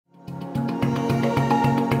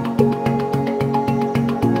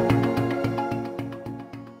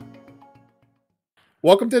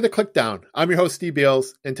Welcome to the Click Down. I'm your host, Steve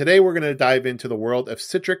Beals, and today we're going to dive into the world of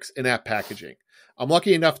Citrix and app packaging. I'm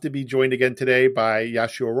lucky enough to be joined again today by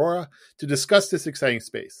Yashu Arora to discuss this exciting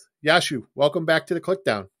space. Yashu, welcome back to the Click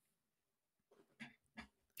Down.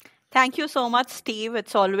 Thank you so much, Steve.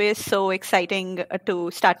 It's always so exciting to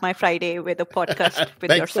start my Friday with a podcast with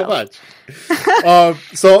Thanks yourself. so much.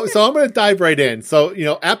 So I'm going to dive right in. So,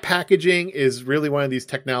 app packaging is really one of these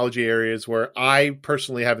technology areas where I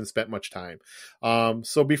personally haven't spent much time.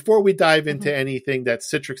 So before we dive into anything that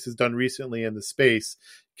Citrix has done recently in the space,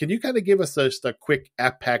 can you kind of give us just a quick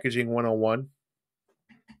app packaging 101?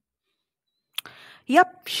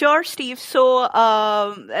 Yep, sure, Steve. So,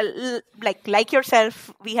 like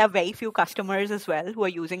yourself, we have very few customers as well who are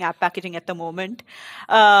using app packaging at the moment.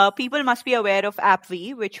 People must be aware of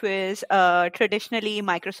Ep15, which was traditionally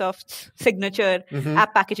Microsoft's signature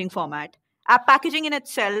app packaging format. App packaging in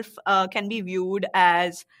itself can be viewed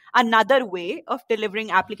as another way of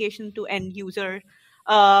delivering application to end user,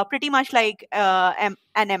 pretty much like an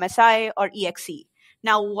MSI or EXE.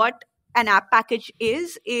 Now, what an app package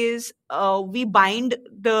is we bind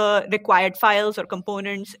the required files or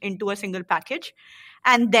components into a single package,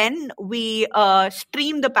 and then we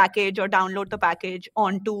stream the package or download the package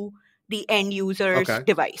onto the end user's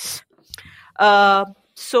device. Like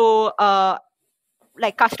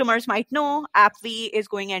customers might know, Ep15 is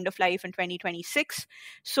going end of life in 2026.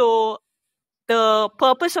 So the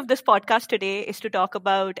purpose of this podcast today is to talk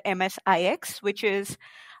about MSIX, which is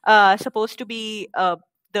supposed to be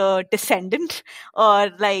the descendant or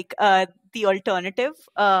the alternative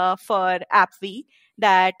for Ep15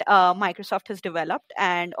 that Microsoft has developed,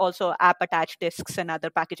 and also app attached disks and other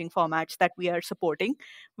packaging formats that we are supporting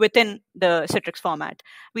within the Citrix format.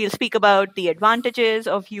 We'll speak about the advantages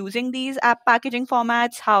of using these app packaging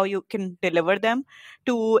formats, how you can deliver them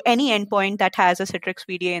to any endpoint that has a Citrix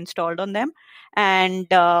VDA installed on them, and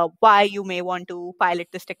why you may want to pilot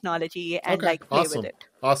this technology and play with it.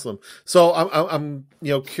 Awesome. So I'm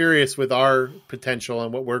curious with our potential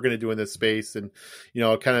and what we're going to do in this space, and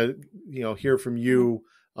hear from you.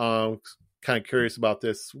 Kind of curious about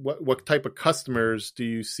this. What type of customers do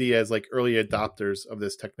you see as like early adopters of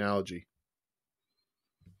this technology?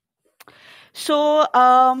 So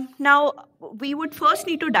now we would first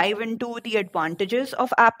need to dive into the advantages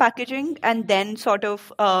of app packaging, and then sort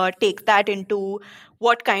of take that into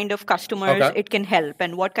what kind of customers it can help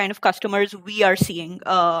and what kind of customers we are seeing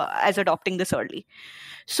as adopting this early.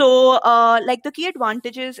 So the key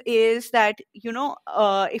advantages is that,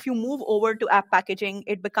 if you move over to app packaging,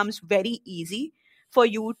 it becomes very easy for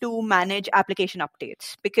you to manage application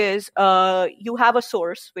updates, because you have a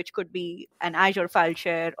source, which could be an Azure file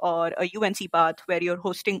share or a UNC path where you're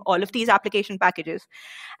hosting all of these application packages.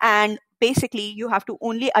 And basically, you have to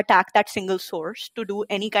only attack that single source to do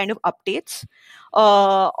any kind of updates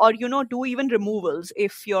or do even removals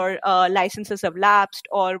if your licenses have lapsed,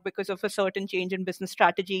 or because of a certain change in business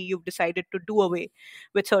strategy, you've decided to do away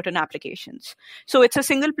with certain applications. So it's a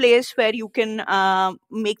single place where you can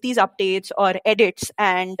make these updates or edits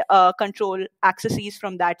and control accesses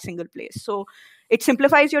from that single place. So it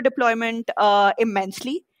simplifies your deployment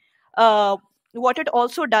immensely. What it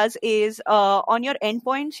also does is on your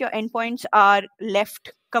endpoints are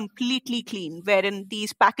left completely clean, wherein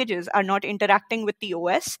these packages are not interacting with the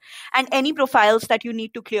OS, and any profiles that you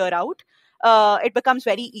need to clear out, it becomes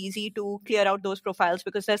very easy to clear out those profiles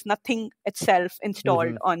because there's nothing itself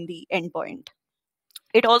installed on the endpoint.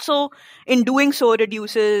 It also, in doing so,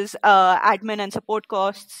 reduces admin and support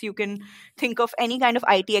costs. You can think of any kind of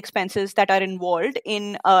IT expenses that are involved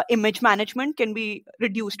in image management can be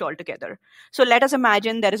reduced altogether. So let us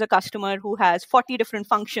imagine there is a customer who has 40 different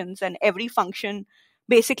functions, and every function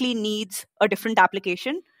basically needs a different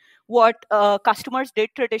application. What customers did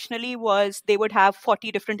traditionally was they would have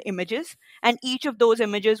 40 different images, and each of those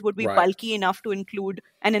images would be bulky enough to include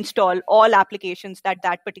and install all applications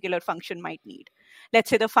that particular function might need. Let's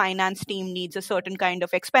say the finance team needs a certain kind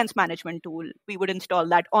of expense management tool. We would install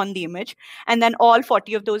that on the image, and then all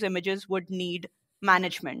 40 of those images would need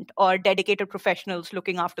management or dedicated professionals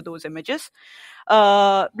looking after those images,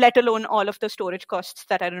 let alone all of the storage costs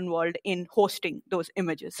that are involved in hosting those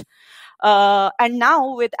images. And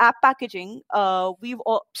now with app packaging, we've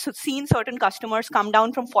seen certain customers come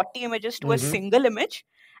down from 40 images to a single image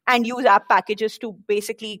and use app packages to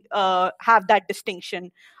basically have that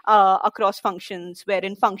distinction across functions,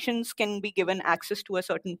 wherein functions can be given access to a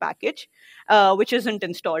certain package, which isn't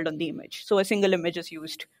installed on the image. So a single image is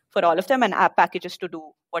used for all of them, and app packages to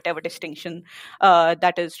do whatever distinction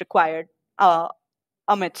that is required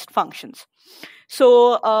amidst functions.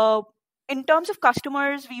 So in terms of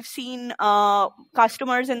customers, we've seen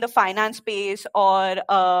customers in the finance space or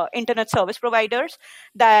internet service providers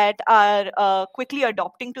that are quickly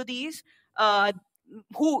adopting to these,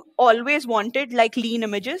 who always wanted like lean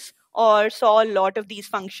images or saw a lot of these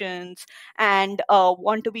functions and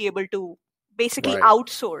want to be able to basically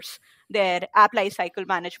outsource their app lifecycle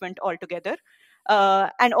management altogether,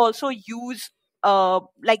 and also use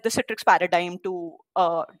like the Citrix paradigm to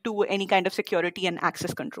do any kind of security and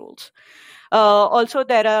access controls. Also,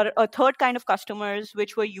 there are a third kind of customers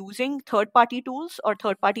which were using third-party tools or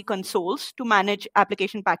third-party consoles to manage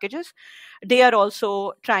application packages. They are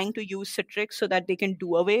also trying to use Citrix so that they can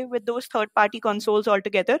do away with those third-party consoles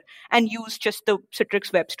altogether and use just the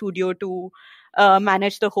Citrix Web Studio to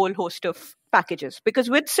manage the whole host of packages. Because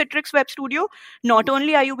with Citrix Web Studio, not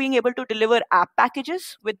only are you being able to deliver app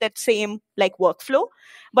packages with that same like workflow,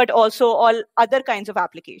 but also all other kinds of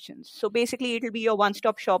applications. So basically, it'll be your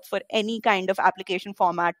one-stop shop for any kind of application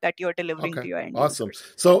format that you're delivering to your end users.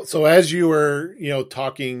 So as you were,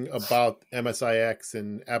 talking about MSIX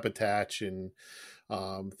and app attach and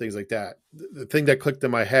things like that, the thing that clicked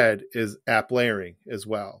in my head is app layering as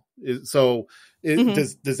well.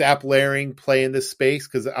 Does app layering play in this space?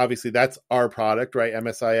 Because obviously that's our product, right?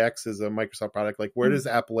 MSIX is a Microsoft product. Like, where does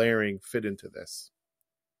app layering fit into this?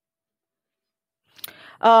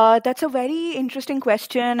 That's a very interesting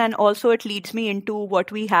question, and also it leads me into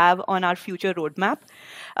what we have on our future roadmap.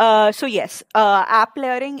 So yes, app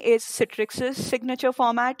layering is Citrix's signature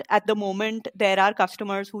format. At the moment, there are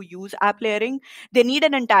customers who use app layering. They need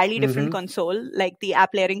an entirely different console, like the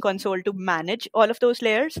app layering console, to manage all of those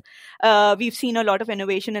layers. We've seen a lot of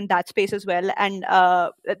innovation in that space as well, and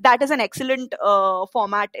that is an excellent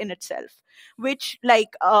format in itself, which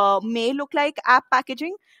may look like app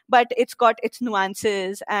packaging, but it's got its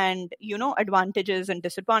nuances and advantages and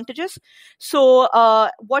disadvantages. So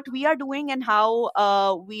what we are doing and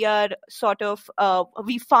how we are sort of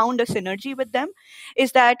we found a synergy with them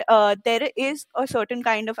is that there is a certain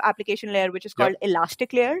kind of application layer which is called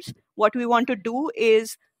elastic layers. What we want to do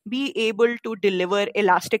is be able to deliver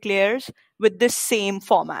elastic layers with this same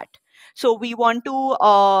format. So we want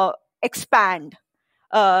to expand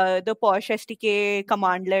the Posh SDK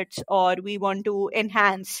commandlets, or we want to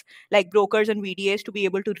enhance like brokers and VDAs to be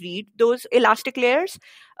able to read those elastic layers.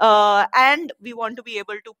 And we want to be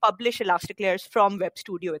able to publish elastic layers from Web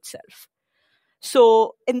Studio itself.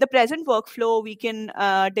 So in the present workflow, we can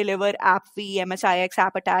deliver AppV, MSIX,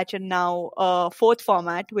 app attach, and now fourth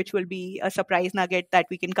format, which will be a surprise nugget that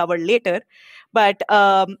we can cover later. But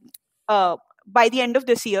by the end of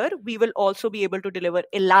this year, we will also be able to deliver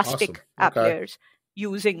elastic app layers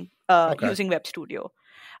using Web Studio.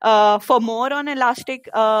 For more on elastic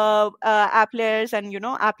app layers and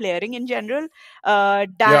app layering in general,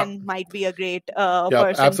 Dan might be a great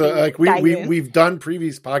person. Absolutely. Like we've done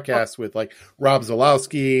previous podcasts with like Rob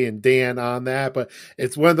Zalowski and Dan on that, but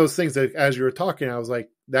it's one of those things that as you were talking, I was like,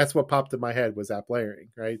 that's what popped in my head was app layering,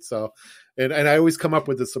 right? So, and I always come up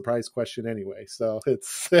with a surprise question anyway. So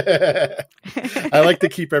it's I like to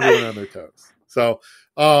keep everyone on their toes. So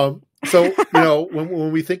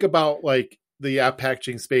when we think about like the app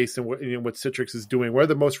packaging space and what Citrix is doing, what are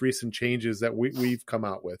the most recent changes that we've come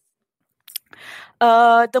out with?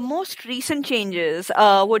 The most recent changes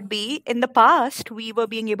would be, in the past, we were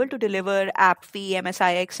being able to deliver AppV,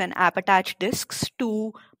 MSIX, and app attached disks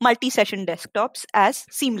to multi-session desktops as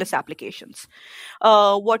seamless applications.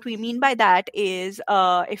 What we mean by that is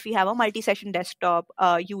if we have a multi-session desktop,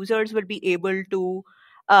 users will be able to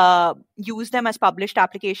use them as published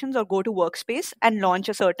applications or go to Workspace and launch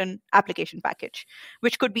a certain application package,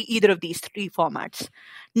 which could be either of these three formats.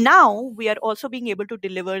 Now, we are also being able to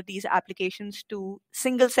deliver these applications to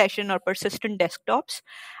single session or persistent desktops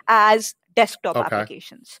as desktop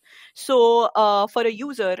applications. So for a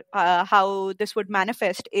user, how this would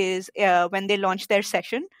manifest is when they launch their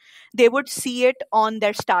session, they would see it on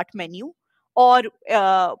their start menu, or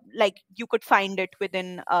like you could find it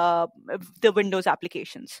within the Windows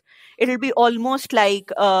applications. It'll be almost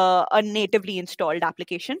like a natively installed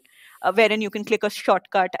application wherein you can click a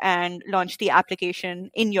shortcut and launch the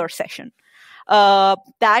application in your session.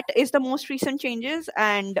 That is the most recent changes,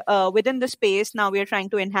 and within the space now we are trying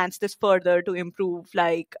to enhance this further to improve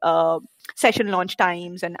like session launch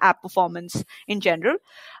times and app performance in general.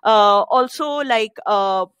 Also, like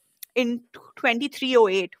in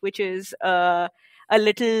 2308, which is a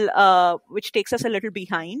little which takes us a little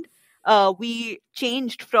behind, we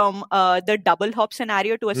changed from the double hop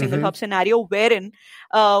scenario to a single hop scenario, wherein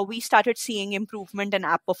we started seeing improvement in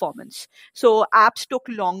app performance. So apps took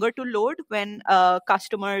longer to load when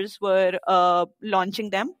customers were launching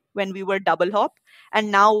them when we were double hop,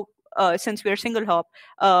 and now since we're single hop,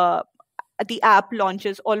 the app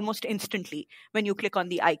launches almost instantly when you click on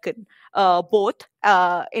the icon, both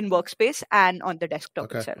in Workspace and on the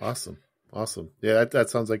desktop itself. Awesome. Yeah, that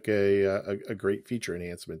sounds like a great feature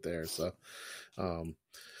enhancement there.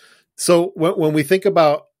 So when we think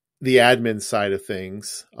about the admin side of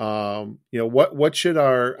things, what should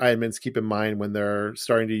our admins keep in mind when they're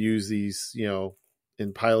starting to use these,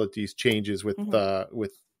 and pilot these changes with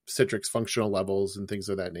Citrix functional levels and things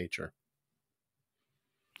of that nature?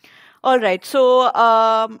 All right.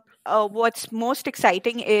 So what's most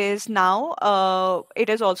exciting is now it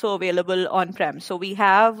is also available on-prem. So we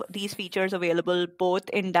have these features available both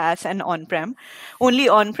in DAS and on-prem. Only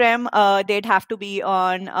on-prem, they'd have to be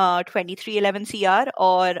on 2311 CR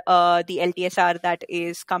or the LTSR that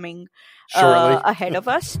is coming ahead of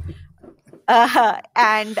us.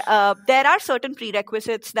 And there are certain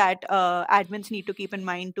prerequisites that admins need to keep in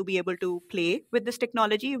mind to be able to play with this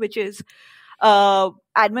technology, which is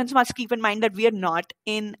admins must keep in mind that we are not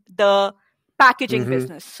in the packaging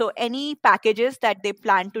business. So any packages that they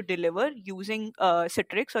plan to deliver using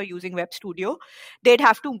Citrix or using Web Studio, they'd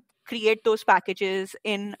have to create those packages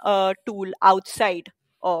in a tool outside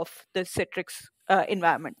of the Citrix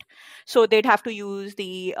environment. So they'd have to use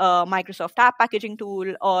the Microsoft App Packaging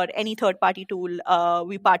tool or any third-party tool.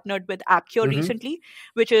 We partnered with AppCure recently,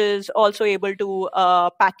 which is also able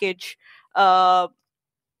to package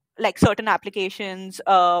like certain applications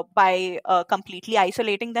by completely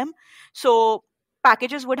isolating them. So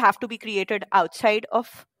packages would have to be created outside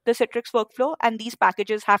of the Citrix workflow, and these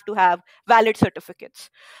packages have to have valid certificates.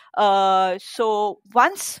 So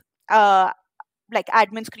once like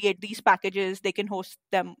admins create these packages, they can host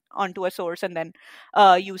them onto a source and then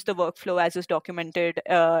use the workflow as is documented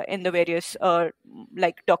in the various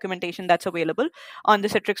like documentation that's available on the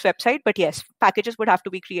Citrix website. But yes, packages would have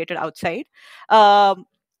to be created outside.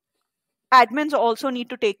 Admins also need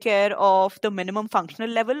to take care of the minimum functional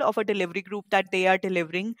level of a delivery group that they are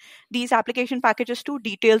delivering these application packages to,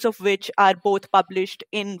 details of which are both published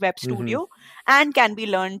in Web Studio and can be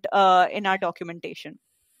learned in our documentation.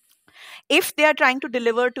 If they are trying to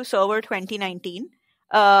deliver to Server 2019,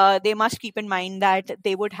 they must keep in mind that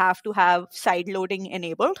they would have to have side loading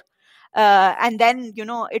enabled. And then,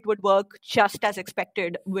 it would work just as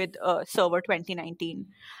expected with Server 2019.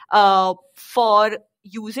 For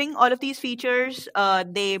using all of these features,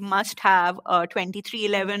 they must have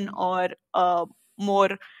 2311 or more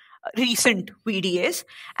recent VDAs.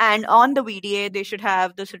 And on the VDA, they should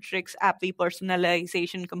have the Citrix AppV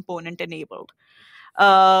personalization component enabled.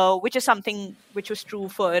 Which is something which was true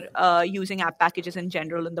for using app packages in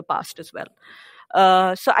general in the past as well.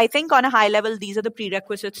 So I think on a high level, these are the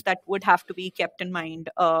prerequisites that would have to be kept in mind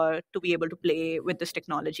to be able to play with this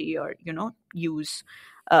technology or, use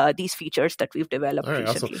these features that we've developed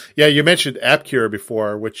recently. Awesome. Yeah, you mentioned AppCure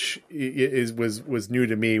before, which was new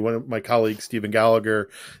to me. One of my colleagues, Stephen Gallagher,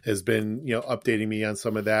 has been updating me on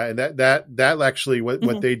some of that, and that actually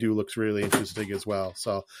what they do looks really interesting as well.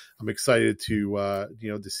 So I'm excited to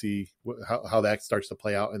to see how that starts to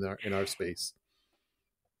play out in our space.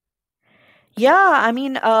 Yeah, I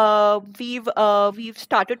mean, we've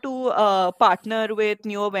started to partner with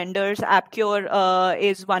newer vendors. AppCure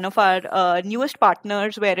is one of our newest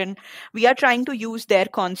partners, wherein we are trying to use their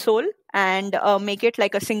console and make it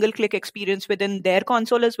like a single-click experience within their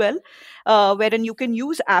console as well, wherein you can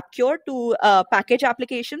use AppCure to package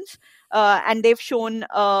applications, and they've shown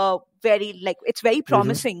it's very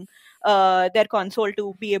promising. Their console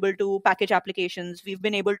to be able to package applications. We've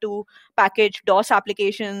been able to package DOS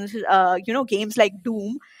applications, games like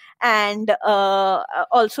Doom, and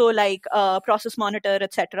also like Process Monitor,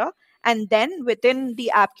 etc. And then within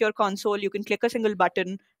the AppCure console, you can click a single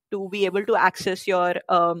button to be able to access your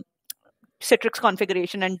Citrix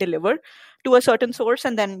configuration and deliver to a certain source,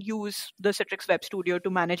 and then use the Citrix Web Studio to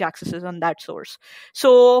manage accesses on that source.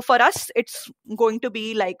 So for us, it's going to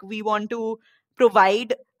be like we want to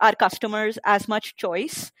provide our customers as much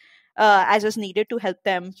choice as is needed to help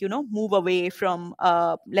them, move away from,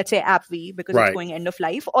 let's say, AppV because it's going end of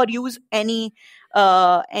life, or use any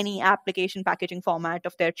application packaging format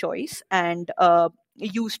of their choice and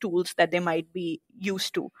use tools that they might be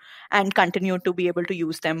used to and continue to be able to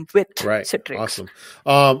use them with Citrix. Awesome.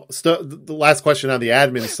 So the last question on the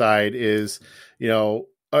admin side is,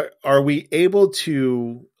 are we able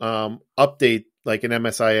to update like an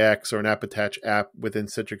MSIX or an app attach app within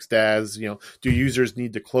Citrix DAS? Do users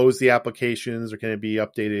need to close the applications, or can it be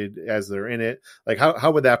updated as they're in it? Like how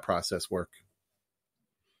would that process work?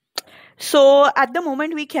 So at the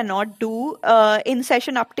moment, we cannot do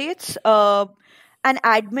in-session updates. an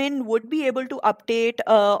admin would be able to update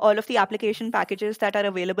all of the application packages that are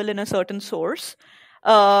available in a certain source.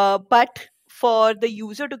 But for the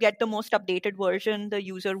user to get the most updated version, the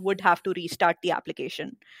user would have to restart the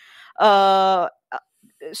application.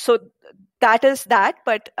 So that is that,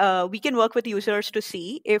 but we can work with users to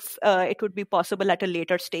see if it would be possible at a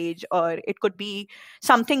later stage, or it could be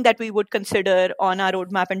something that we would consider on our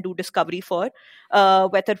roadmap and do discovery for,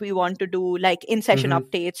 whether we want to do like in-session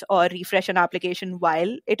updates or refresh an application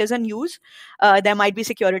while it is in use. There might be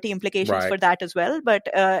security implications for that as well, but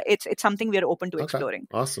it's something we're open to exploring.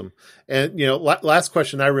 Awesome. And, last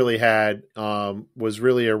question I really had was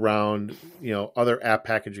really around, other app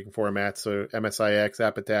packaging formats. So MSIX,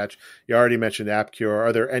 App Attach, you already mentioned AppCure.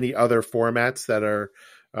 Are there any other formats that are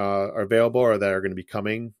available or that are going to be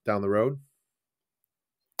coming down the road?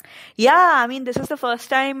 Yeah, I mean, this is the first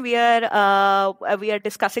time we are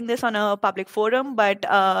discussing this on a public forum, but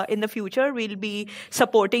in the future we'll be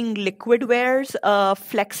supporting Liquidware's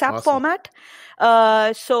FlexApp format.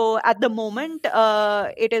 So at the moment,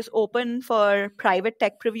 it is open for private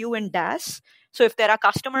tech preview in DAS. So if there are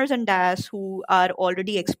customers in DAS who are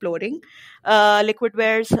already exploring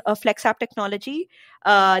Liquidware's FlexApp technology,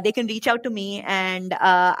 they can reach out to me, and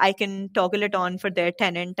I can toggle it on for their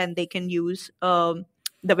tenant, and they can use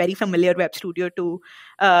the very familiar Web Studio to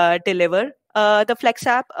deliver the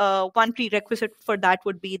FlexApp. One prerequisite for that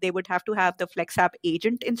would be they would have to have the FlexApp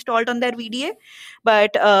agent installed on their VDA,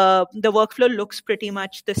 but the workflow looks pretty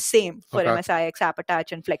much the same for MSIX, App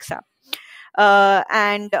Attach, and FlexApp.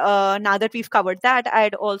 And now that we've covered that,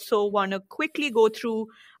 I'd also want to quickly go through.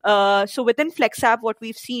 So within FlexApp, what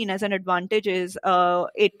we've seen as an advantage is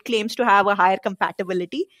it claims to have a higher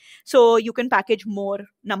compatibility. So you can package more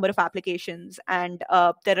number of applications, and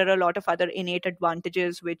there are a lot of other innate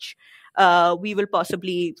advantages which we will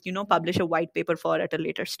possibly, publish a white paper for at a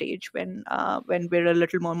later stage when we're a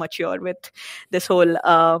little more mature with this whole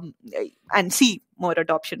and see more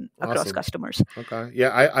adoption across customers. Okay.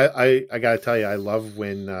 Yeah, I gotta tell you, I love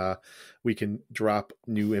when we can drop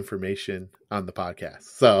new information on the podcast.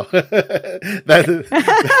 So that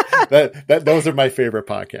those are my favorite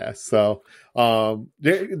podcasts. So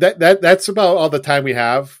that's about all the time we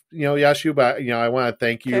have, Yashu. But I want to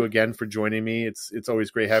thank you again for joining me. It's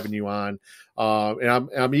always great having you on. And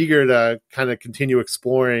I'm eager to kind of continue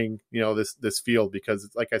exploring, this field, because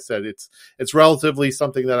like I said, it's relatively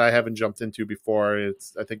something that I haven't jumped into before.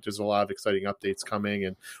 I think there's a lot of exciting updates coming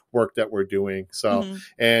and work that we're doing. So,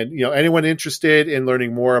 and anyone interested in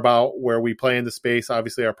learning more about where we play in the space,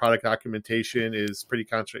 obviously our product documentation is pretty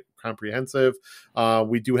comprehensive.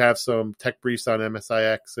 We do have some tech briefs on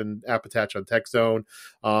MSIX and App Attach on TechZone.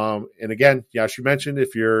 And again, Yashu mentioned,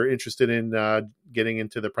 if you're interested in getting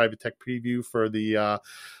into the private tech preview for the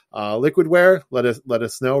Liquidware, let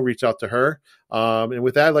us know. Reach out to her. And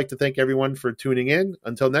with that, I'd like to thank everyone for tuning in.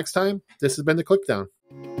 Until next time, this has been the Clickdown.